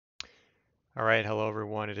All right, hello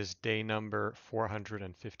everyone. It is day number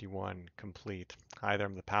 451 complete. Hi there,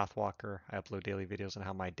 I'm the Pathwalker. I upload daily videos on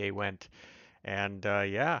how my day went. And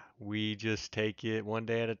yeah, we just take it one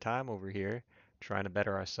day at a time over here, trying to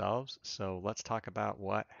better ourselves. So let's talk about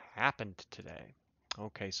what happened today.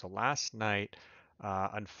 Okay, so last night,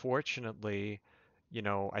 unfortunately,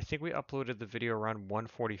 I think we uploaded the video around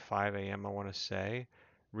 1:45 a.m., I want to say.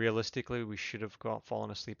 Realistically, we should have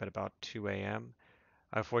fallen asleep at about 2 a.m.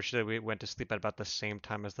 Unfortunately, we went to sleep at about the same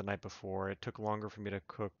time as the night before. It took longer for me to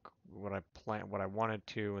cook what I wanted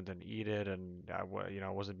to, and then eat it, and I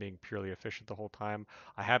wasn't being purely efficient the whole time.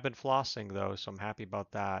 I have been flossing though, so I'm happy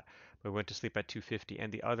about that. But we went to sleep at 2:50,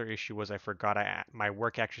 and the other issue was I forgot my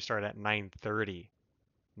work actually started at 9:30,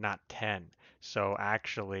 not 10. So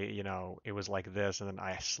actually, it was like this, and then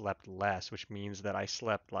I slept less, which means that I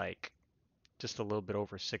slept like just a little bit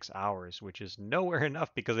over 6 hours, which is nowhere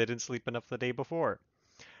enough because I didn't sleep enough the day before.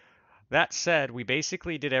 That said, we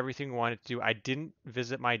basically did everything we wanted to do. I didn't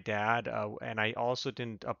visit my dad, and I also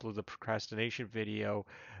didn't upload the procrastination video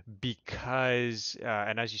because,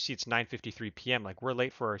 and as you see, it's 9:53 p.m. Like we're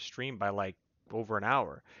late for our stream by like over an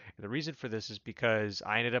hour. And the reason for this is because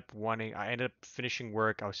I ended up finishing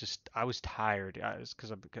work. I was tired.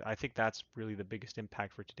 Because I think that's really the biggest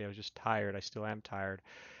impact for today. I was just tired. I still am tired,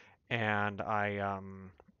 and I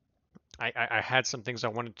had some things I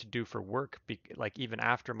wanted to do for work, like even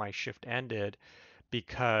after my shift ended,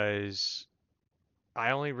 because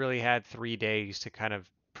I only really had 3 days to kind of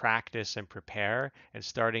practice and prepare. And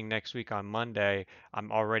starting next week on Monday,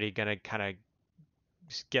 I'm already going to kind of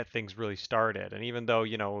get things really started. And even though,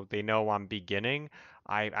 they know I'm beginning,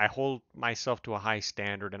 I hold myself to a high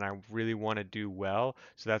standard and I really want to do well.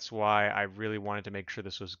 So that's why I really wanted to make sure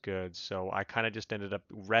this was good. So I kind of just ended up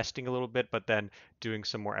resting a little bit, but then doing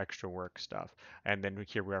some more extra work stuff. And then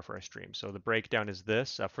here we are for our stream. So the breakdown is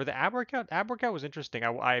this. For the ab workout, was interesting.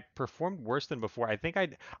 I performed worse than before.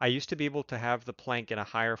 I used to be able to have the plank in a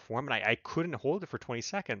higher form, and I couldn't hold it for 20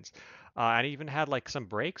 seconds. I even had like some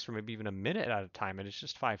breaks for maybe even a minute at a time, and it's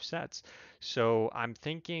just 5 sets. So I'm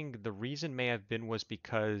thinking the reason may have been was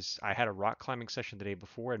because I had a rock climbing session the day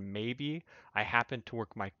before, and maybe I happened to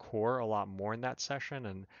work my core a lot more in that session,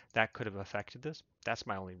 and that could have affected this. That's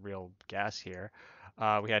my only real guess here.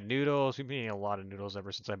 We had noodles. We've been eating a lot of noodles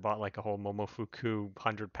ever since I bought like a whole Momofuku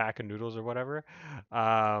 100 pack of noodles or whatever.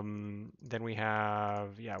 Then we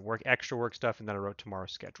have, yeah, extra work stuff, and then I wrote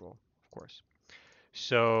tomorrow's schedule, of course.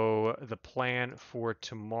 So the plan for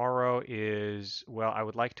tomorrow is, well, I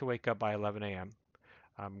would like to wake up by 11 a.m.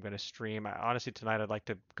 I'm going to stream. Honestly, tonight I'd like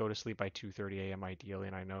to go to sleep by 2:30 a.m. ideally,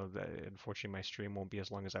 and I know that unfortunately my stream won't be as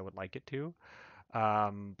long as I would like it to.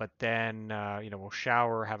 But then, we'll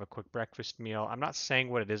shower, have a quick breakfast meal. I'm not saying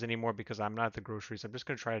what it is anymore because I'm not at the groceries. I'm just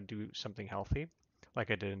going to try to do something healthy,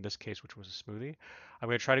 like I did in this case, which was a smoothie. I'm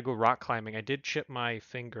going to try to go rock climbing. I did chip my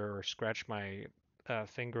finger or scratch my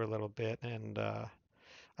finger a little bit, and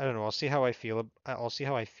I don't know. I'll see how I feel. I'll see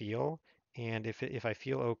how I feel, and if I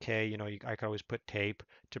feel okay, I could always put tape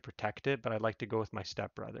to protect it. But I'd like to go with my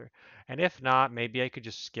stepbrother. And if not, maybe I could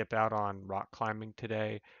just skip out on rock climbing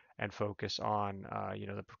today and focus on,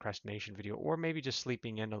 the procrastination video, or maybe just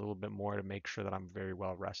sleeping in a little bit more to make sure that I'm very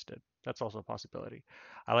well rested. That's also a possibility.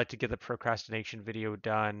 I like to get the procrastination video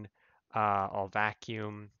done. I'll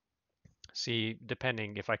vacuum. See,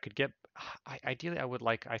 depending if I could get, ideally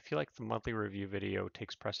I feel like the monthly review video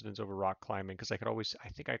takes precedence over rock climbing because I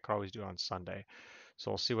think I could always do it on Sunday.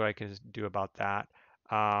 So I'll see what I can do about that.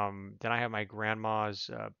 Then I have my grandma's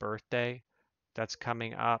birthday that's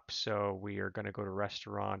coming up, so we are going to go to a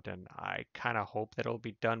restaurant, and I kind of hope that it'll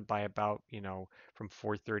be done by about, from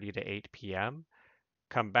 4:30 to 8 p.m.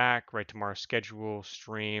 Come back, write tomorrow's schedule,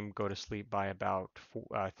 stream, go to sleep by about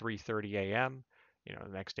 3:30 a.m.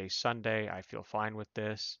 The next day, Sunday. I feel fine with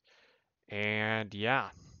this. And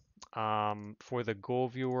yeah, for the goal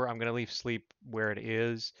viewer, I'm gonna leave sleep where it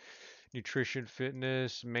is. Nutrition,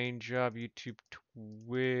 fitness, main job, YouTube,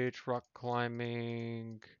 Twitch, rock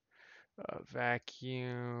climbing,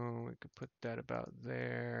 vacuum. We could put that about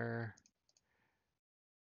there.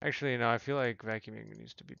 Actually, no, I feel like vacuuming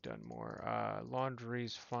needs to be done more.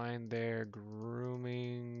 Laundry's fine there.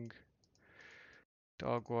 Grooming,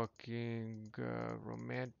 dog walking,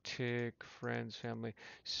 romantic, friends, family.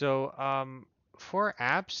 So, for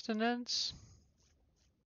abstinence,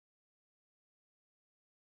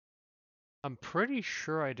 I'm pretty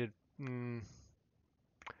sure I did.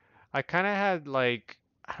 I kind of had like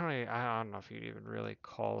I don't know if you'd even really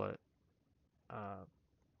call it uh,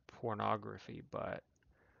 pornography, but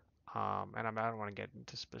and I don't want to get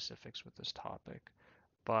into specifics with this topic,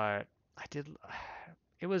 but I did.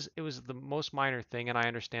 it was the most minor thing, and I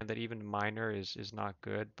understand that even minor is not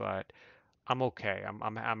good, but I'm okay.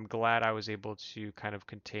 I'm glad I was able to kind of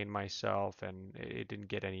contain myself and it didn't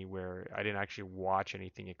get anywhere. I didn't actually watch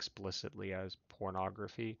anything explicitly as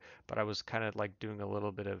pornography, but I was kind of like doing a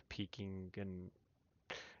little bit of peeking and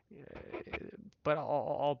but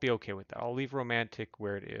I'll be okay with that. I'll leave romantic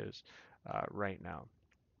where it is right now.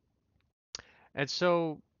 And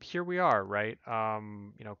so here we are, right?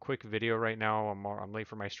 Quick video right now. I'm late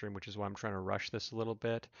for my stream, which is why I'm trying to rush this a little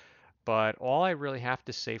bit. But all I really have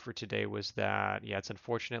to say for today was that, yeah, it's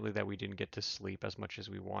unfortunately that we didn't get to sleep as much as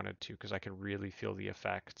we wanted to, because I can really feel the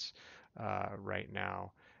effects right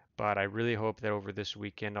now. But I really hope that over this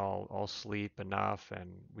weekend I'll sleep enough and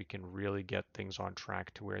we can really get things on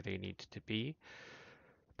track to where they need to be.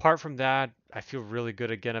 Apart from that, I feel really good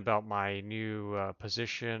again about my new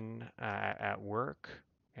position at work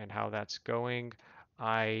and how that's going.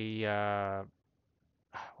 What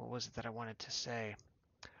was it that I wanted to say?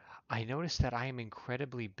 I noticed that I am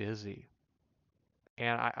incredibly busy,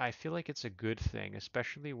 and I feel like it's a good thing,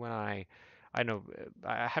 especially when I know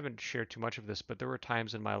I haven't shared too much of this, but there were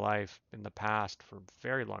times in my life in the past for a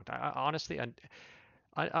very long time. Honestly,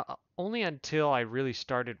 only until I really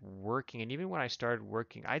started working, and even when I started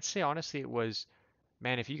working, I'd say honestly it was,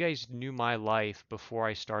 man, if you guys knew my life before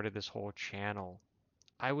I started this whole channel,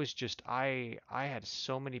 I had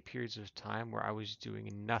so many periods of time where I was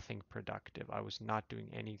doing nothing productive. I was not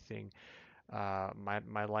doing anything.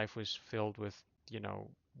 My life was filled with,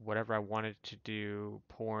 whatever I wanted to do,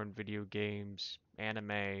 porn, video games,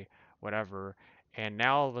 anime, whatever. And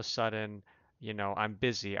now all of a sudden, I'm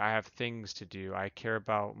busy. I have things to do. I care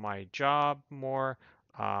about my job more.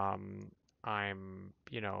 Um, I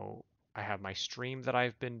have my stream that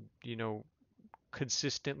I've been,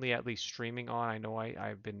 consistently at least streaming on. I know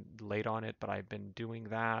I've been late on it, but I've been doing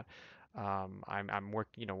that. I'm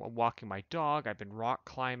working, walking my dog. I've been rock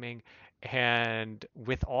climbing. And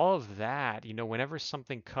with all of that, whenever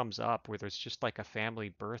something comes up, whether it's just like a family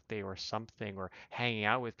birthday or something, or hanging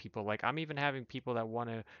out with people, like I'm even having people that want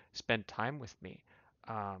to spend time with me.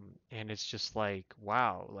 And it's just like,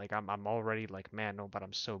 wow, like I'm already like, man, no, but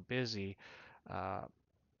I'm so busy. Uh,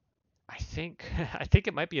 I think I think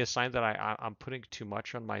it might be a sign that I'm putting too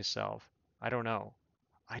much on myself. I don't know.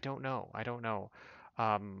 I don't know.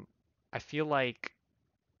 Um, I feel like,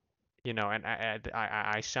 and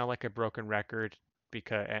I sound like a broken record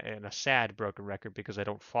because, and a sad broken record because I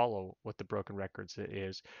don't follow what the broken records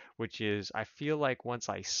is, which is I feel like once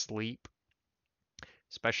I sleep,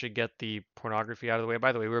 especially get the pornography out of the way.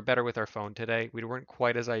 By the way, we were better with our phone today. We weren't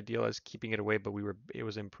quite as ideal as keeping it away, but it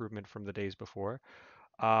was improvement from the days before.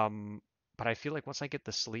 Um, but I feel like once I get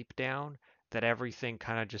the sleep down, that everything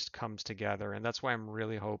kind of just comes together, and that's why I'm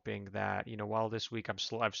really hoping that, while this week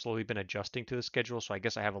I've slowly been adjusting to the schedule, so I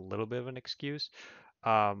guess I have a little bit of an excuse.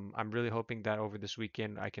 I'm really hoping that over this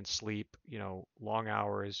weekend I can sleep, long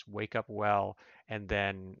hours, wake up well, and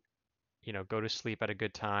then, go to sleep at a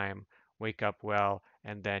good time, wake up well,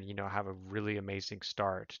 and then, have a really amazing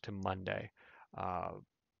start to Monday, uh,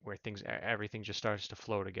 where everything just starts to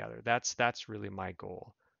flow together. That's really my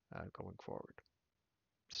goal going forward.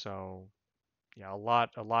 So yeah, a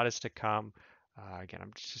lot is to come. Again,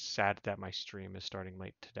 I'm just sad that my stream is starting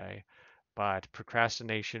late today, but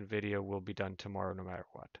procrastination video will be done tomorrow no matter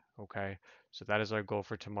what. Okay, so that is our goal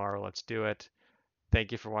for tomorrow. Let's do it.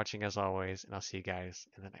 Thank you for watching as always, and I'll see you guys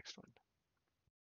in the next one.